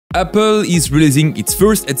Apple is releasing its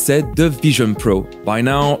first headset, the Vision Pro. By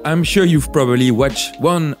now, I'm sure you've probably watched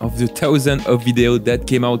one of the thousands of videos that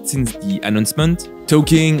came out since the announcement,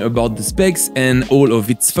 talking about the specs and all of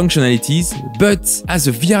its functionalities, but as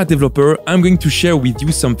a VR developer, I'm going to share with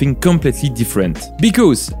you something completely different.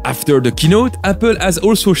 Because after the keynote, Apple has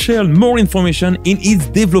also shared more information in its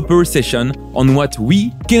developer session on what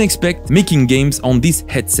we can expect making games on this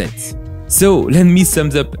headset. So let me sum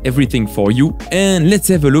up everything for you and let's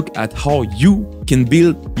have a look at how you can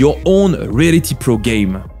build your own Reality Pro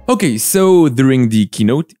game. Okay, so during the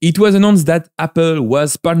keynote, it was announced that Apple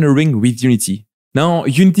was partnering with Unity. Now,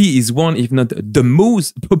 Unity is one, if not the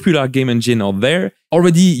most popular game engine out there,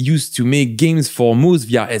 already used to make games for most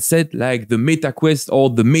VR headsets like the MetaQuest or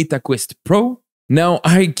the MetaQuest Pro. Now,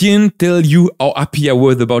 I can tell you how happy I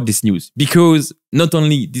was about this news, because not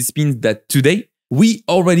only this means that today, we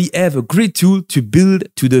already have a great tool to build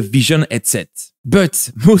to the Vision headset.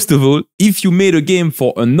 But most of all, if you made a game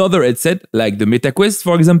for another headset, like the MetaQuest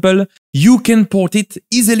for example, you can port it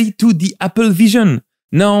easily to the Apple Vision.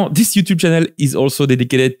 Now, this YouTube channel is also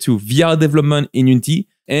dedicated to VR development in Unity,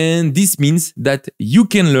 and this means that you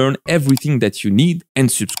can learn everything that you need,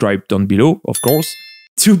 and subscribe down below, of course,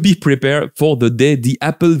 to be prepared for the day the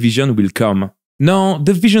Apple Vision will come. Now,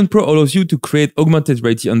 the Vision Pro allows you to create augmented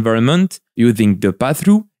reality environment using the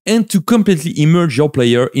pass-through and to completely immerse your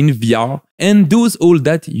player in VR, and does all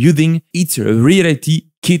that using its Reality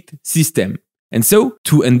Kit system. And so,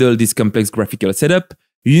 to handle this complex graphical setup,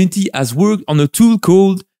 Unity has worked on a tool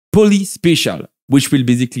called Polyspatial, which will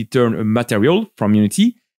basically turn a material from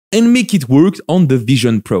Unity and make it work on the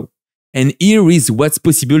Vision Pro. And here is what's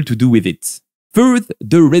possible to do with it. First,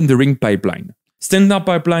 the rendering pipeline. Standard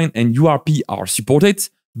pipeline and URP are supported,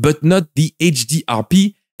 but not the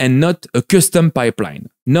HDRP and not a custom pipeline.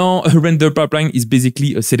 Now, a render pipeline is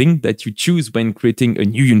basically a setting that you choose when creating a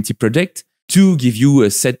new Unity project to give you a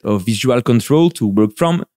set of visual control to work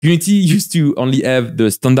from. Unity used to only have the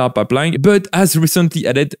standard pipeline, but has recently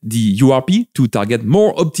added the URP to target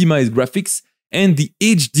more optimized graphics and the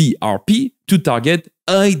HDRP to target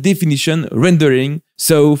high definition rendering,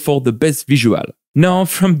 so for the best visual. Now,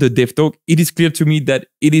 from the dev talk, it is clear to me that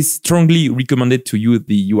it is strongly recommended to use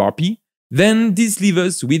the URP. Then this leaves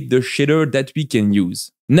us with the shader that we can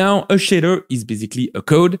use. Now, a shader is basically a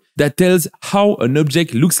code that tells how an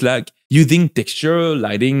object looks like using texture,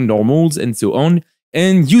 lighting, normals, and so on.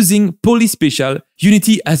 And using Polyspatial,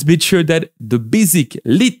 Unity has made sure that the basic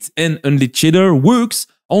lit and unlit shader works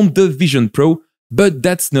on the Vision Pro, but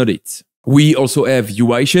that's not it. We also have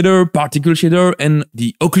UI shader, particle shader, and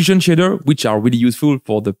the occlusion shader, which are really useful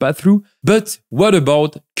for the pass-through. But what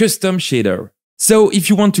about custom shader? So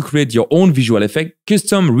if you want to create your own visual effect,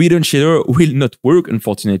 custom written shader will not work,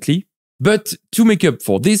 unfortunately. But to make up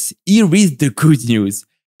for this, here is the good news.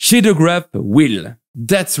 Shader Graph will.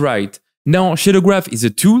 That's right. Now, Shader Graph is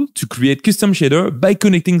a tool to create custom shader by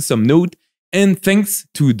connecting some node, and thanks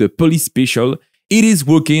to the Polyspatial, it is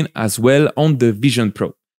working as well on the Vision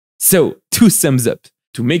Pro. So, to sum up,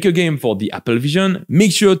 to make a game for the Apple Vision,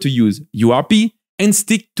 make sure to use URP and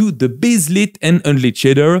stick to the base lit and unlit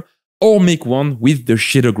shader, or make one with the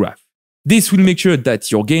shader graph. This will make sure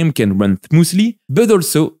that your game can run smoothly, but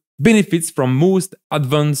also benefits from most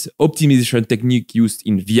advanced optimization technique used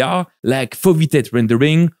in VR, like foveated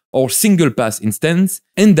rendering or single pass instance,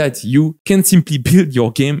 and that you can simply build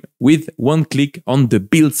your game with one click on the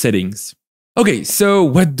build settings. Okay, so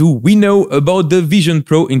what do we know about the Vision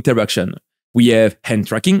Pro interaction? We have hand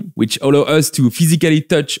tracking, which allows us to physically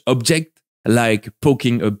touch objects, like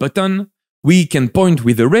poking a button. We can point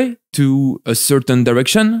with a ray to a certain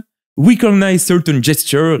direction, recognize certain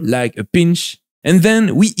gesture, like a pinch, and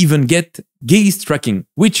then we even get gaze tracking,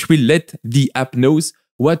 which will let the app knows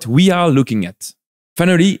what we are looking at.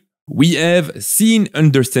 Finally, we have scene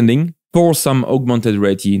understanding for some augmented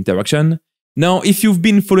reality interaction. Now, if you've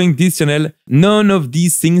been following this channel, none of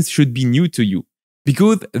these things should be new to you,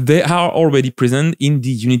 because they are already present in the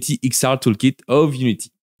Unity XR toolkit of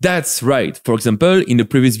Unity. That's right. For example, in the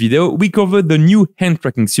previous video, we covered the new hand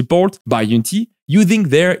tracking support by Unity using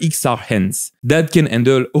their XR hands that can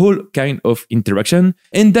handle all kinds of interaction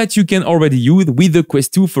and that you can already use with the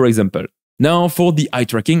Quest 2, for example. Now, for the eye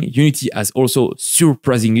tracking, Unity has also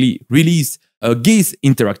surprisingly released a gaze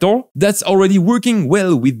interactor that's already working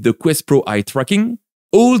well with the Quest Pro eye tracking.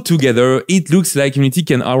 Altogether, it looks like Unity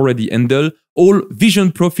can already handle all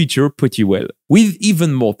Vision Pro features pretty well, with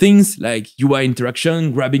even more things like UI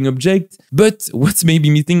interaction, grabbing objects. But what's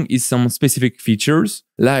maybe missing is some specific features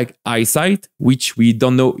like eyesight, which we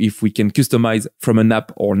don't know if we can customize from an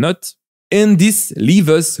app or not. And this leaves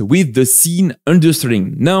us with the scene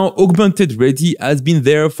understanding. Now, augmented reality has been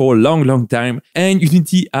there for a long time, and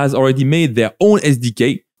Unity has already made their own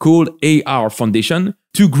SDK called AR Foundation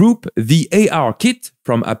to group the AR Kit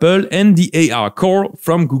from Apple and the AR Core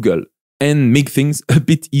from Google, and make things a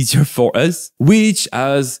bit easier for us, which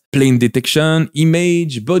has plane detection,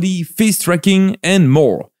 image, body, face tracking, and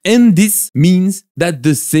more. And this means that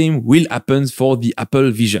the same will happen for the Apple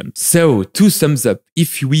Vision. So, to sum up,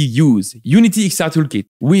 if we use Unity XR Toolkit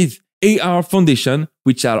with AR Foundation,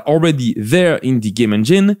 which are already there in the game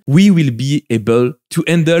engine, we will be able to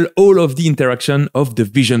handle all of the interaction of the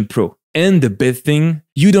Vision Pro. And the best thing,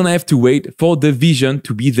 you don't have to wait for the Vision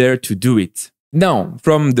to be there to do it. Now,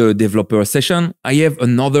 from the developer session, I have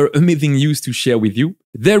another amazing news to share with you.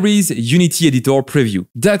 There is Unity Editor Preview.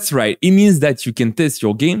 That's right, it means that you can test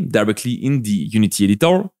your game directly in the Unity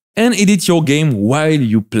Editor and edit your game while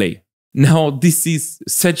you play. Now, this is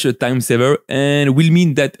such a time saver and will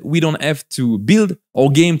mean that we don't have to build our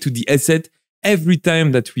game to the asset every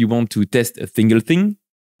time that we want to test a single thing.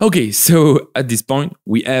 Okay, so at this point,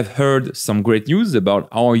 we have heard some great news about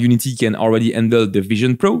how Unity can already handle the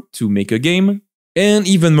Vision Pro to make a game. And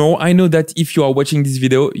even more, I know that if you are watching this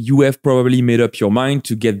video, you have probably made up your mind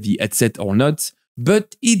to get the headset or not,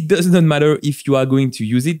 but it does not matter if you are going to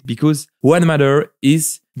use it, because what matters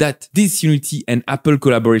is that this Unity and Apple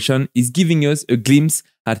collaboration is giving us a glimpse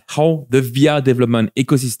at how the VR development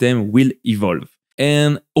ecosystem will evolve.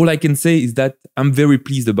 And all I can say is that I'm very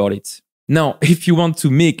pleased about it. Now, if you want to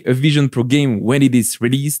make a Vision Pro game when it is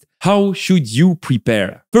released, how should you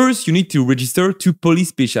prepare? First, you need to register to Poly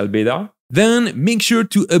Special Beta. Then, make sure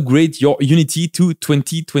to upgrade your Unity to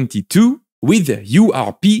 2022 with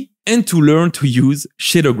URP and to learn to use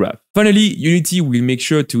Shadow Graph. Finally, Unity will make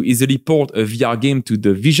sure to easily port a VR game to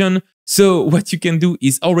the Vision. So what you can do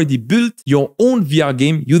is already build your own VR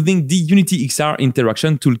game using the Unity XR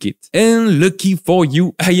Interaction Toolkit. And lucky for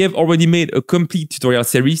you, I have already made a complete tutorial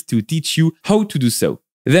series to teach you how to do so.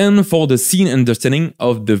 Then for the scene understanding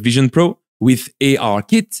of the Vision Pro with AR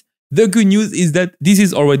Kit, the good news is that this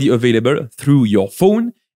is already available through your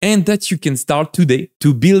phone and that you can start today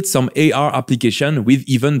to build some AR application with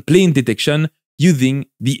even plane detection using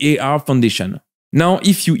the AR Foundation. Now,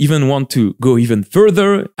 if you even want to go even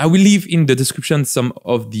further, I will leave in the description some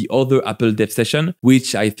of the other Apple dev sessions,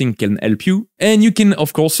 which I think can help you. And you can,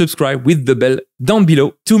 of course, subscribe with the bell down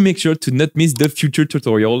below to make sure to not miss the future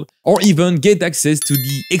tutorial, or even get access to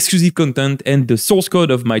the exclusive content and the source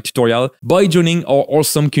code of my tutorial by joining our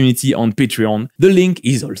awesome community on Patreon. The link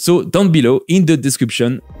is also down below in the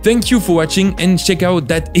description. Thank you for watching and check out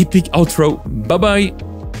that epic outro. Bye bye!